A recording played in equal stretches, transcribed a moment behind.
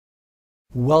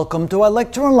Welcome to our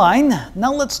lecture online.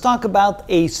 Now let's talk about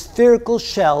a spherical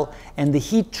shell and the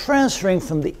heat transferring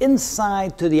from the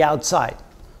inside to the outside.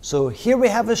 So here we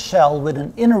have a shell with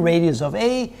an inner radius of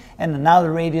A and an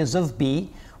outer radius of B,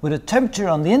 with a temperature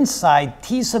on the inside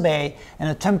T sub A and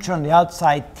a temperature on the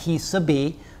outside T sub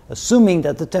B. Assuming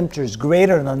that the temperature is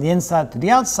greater on the inside to the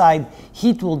outside,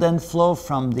 heat will then flow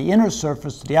from the inner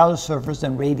surface to the outer surface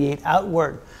and radiate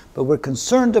outward. But we're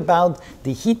concerned about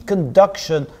the heat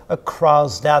conduction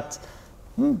across that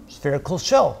spherical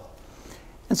shell.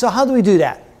 And so how do we do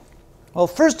that? Well,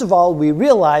 first of all, we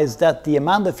realize that the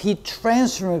amount of heat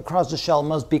transferring across the shell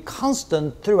must be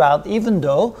constant throughout, even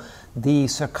though the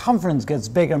circumference gets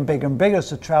bigger and bigger and bigger,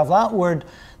 so travel outward,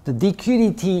 the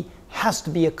dq/dt has to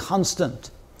be a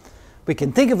constant. We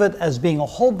can think of it as being a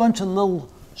whole bunch of little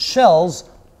shells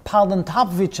piled on top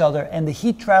of each other, and the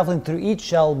heat traveling through each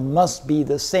shell must be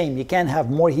the same. You can't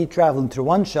have more heat traveling through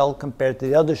one shell compared to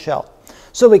the other shell.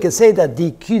 So we can say that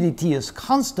dq/dt is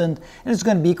constant, and it's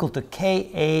going to be equal to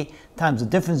Ka times the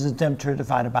difference in temperature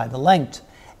divided by the length.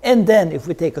 And then if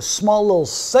we take a small little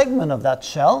segment of that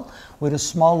shell with a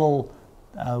small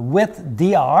little width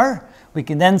dr, we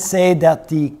can then say that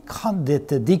the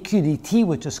dq/dt,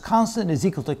 which is constant, is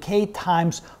equal to K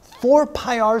times 4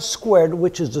 pi r squared,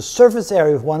 which is the surface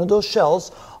area of one of those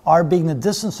shells, r being the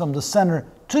distance from the center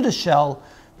to the shell,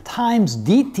 times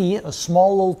dt, a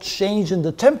small little change in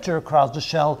the temperature across the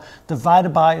shell, divided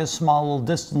by a small little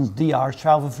distance dr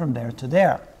traveling from there to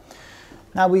there.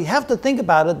 Now we have to think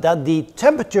about it that the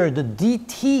temperature, the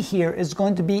dt here, is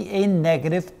going to be a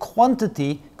negative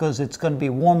quantity because it's going to be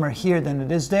warmer here than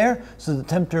it is there. So the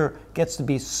temperature gets to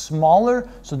be smaller.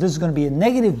 So this is going to be a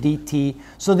negative dt.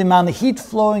 So the amount of heat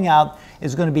flowing out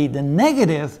is going to be the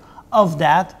negative of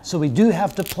that. So we do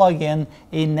have to plug in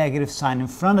a negative sign in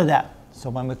front of that. So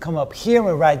when we come up here,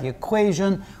 we write the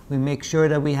equation, we make sure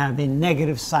that we have a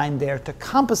negative sign there to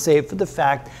compensate for the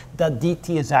fact that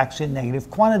dt is actually a negative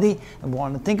quantity, and we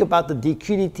want to think about the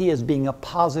dq/dt as being a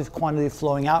positive quantity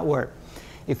flowing outward.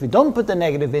 If we don't put the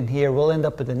negative in here, we'll end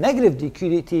up with a negative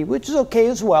dq/dt, which is okay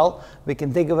as well. We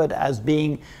can think of it as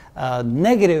being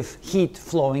negative heat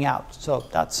flowing out. So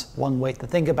that's one way to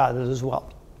think about it as well.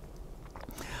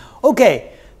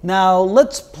 Okay. Now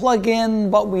let's plug in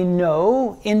what we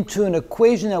know into an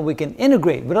equation that we can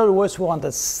integrate. In other words, we want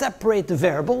to separate the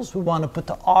variables. We want to put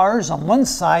the r's on one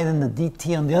side and the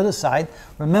dt on the other side.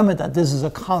 Remember that this is a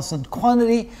constant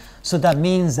quantity, so that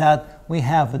means that we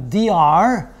have a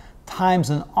dr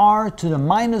times an r to the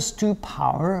minus 2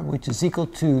 power, which is equal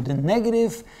to the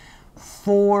negative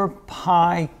 4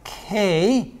 pi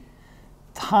k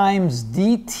times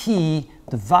dt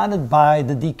divided by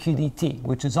the dq/dt,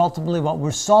 which is ultimately what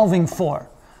we're solving for,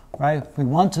 right? We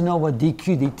want to know what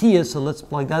dq/dt is, so let's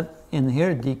plug that in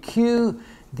here.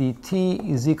 dq/dt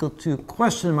is equal to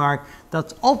question mark.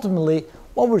 That's ultimately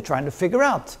what we're trying to figure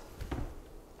out.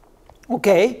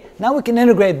 Okay, now we can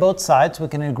integrate both sides. We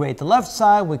can integrate the left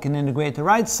side, we can integrate the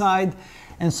right side,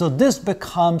 and so this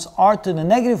becomes r to the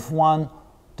negative 1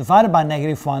 divided by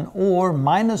negative 1, or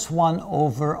minus 1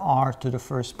 over r to the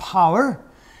first power.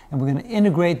 And we're going to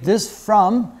integrate this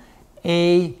from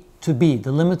A to B.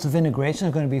 The limits of integration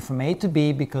are going to be from A to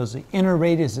B because the inner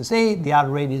radius is A, the outer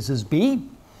radius is B.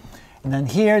 And then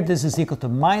here, this is equal to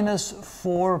minus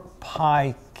 4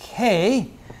 pi k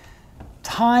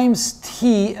times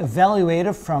t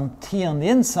evaluated from t on the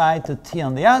inside to t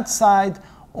on the outside,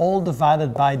 all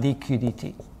divided by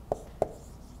dq/dt.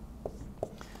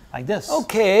 Like this.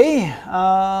 Okay,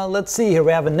 let's see here.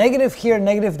 We have a negative here,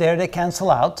 negative there. They cancel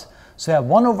out. So we have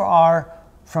 1 over r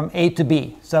from A to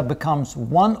B. So that becomes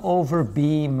 1 over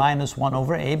B minus 1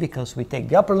 over A because we take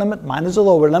the upper limit minus the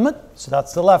lower limit. So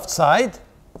that's the left side.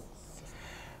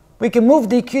 We can move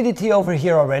dq/dt over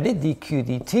here already,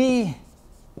 dq/dt.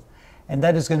 And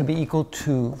that is going to be equal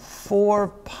to 4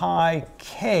 pi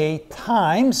k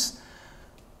times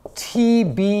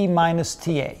TB minus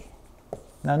TA.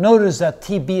 Now notice that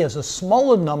TB is a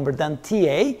smaller number than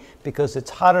TA because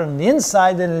it's hotter on the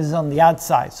inside than it is on the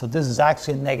outside. So this is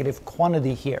actually a negative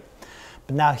quantity here.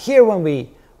 But now here when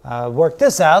we work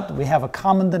this out, we have a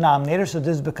common denominator. So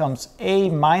this becomes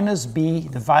A minus B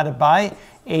divided by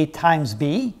A times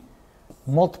B.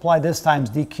 Multiply this times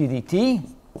dq/dt,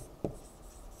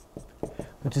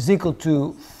 which is equal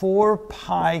to 4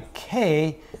 pi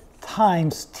k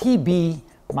times TB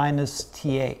minus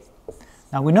TA.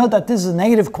 Now we know that this is a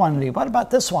negative quantity. What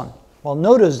about this one? Well,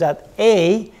 notice that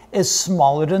A is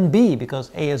smaller than B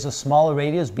because A is a smaller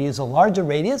radius, B is a larger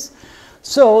radius.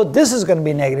 So this is going to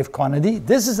be a negative quantity.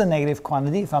 This is a negative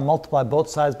quantity. If I multiply both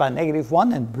sides by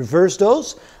 -1 and reverse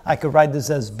those, I could write this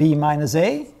as B minus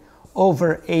A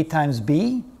over A times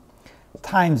B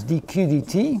times dq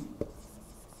dt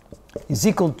is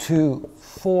equal to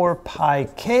 4 pi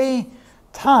k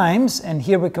times, and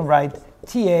here we can write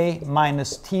Ta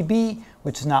minus Tb,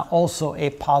 which is now also a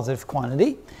positive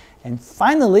quantity. And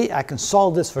finally, I can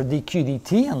solve this for dq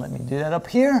dt, and let me do that up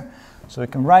here. So we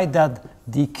can write that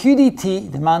dq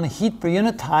dt, the amount of heat per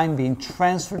unit time being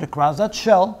transferred across that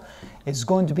shell, is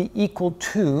going to be equal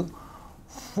to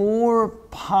 4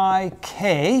 pi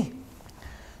k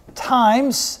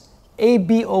times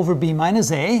AB over B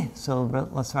minus A. So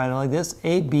let's write it like this,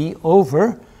 AB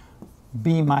over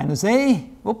B minus A.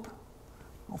 Whoop.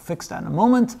 I'll fix that in a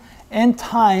moment. And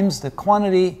times the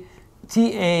quantity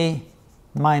Ta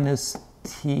minus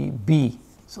Tb.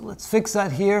 So let's fix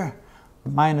that here,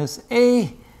 minus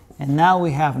A. And now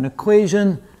we have an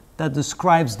equation that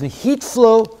describes the heat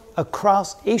flow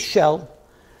across a shell.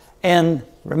 And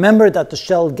remember that the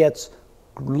shell gets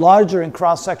larger in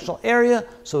cross-sectional area,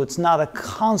 so it's not a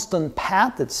constant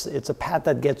path, it's a path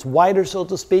that gets wider, so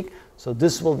to speak. So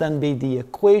this will then be the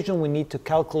equation we need to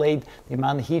calculate the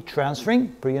amount of heat transferring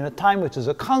per unit time, which is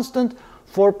a constant,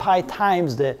 4 pi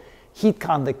times the heat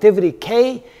conductivity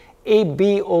K,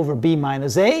 AB over B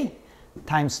minus A,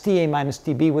 times Ta minus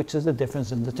Tb, which is the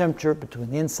difference in the temperature between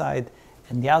the inside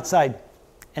and the outside.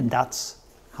 And that's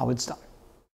how it's done.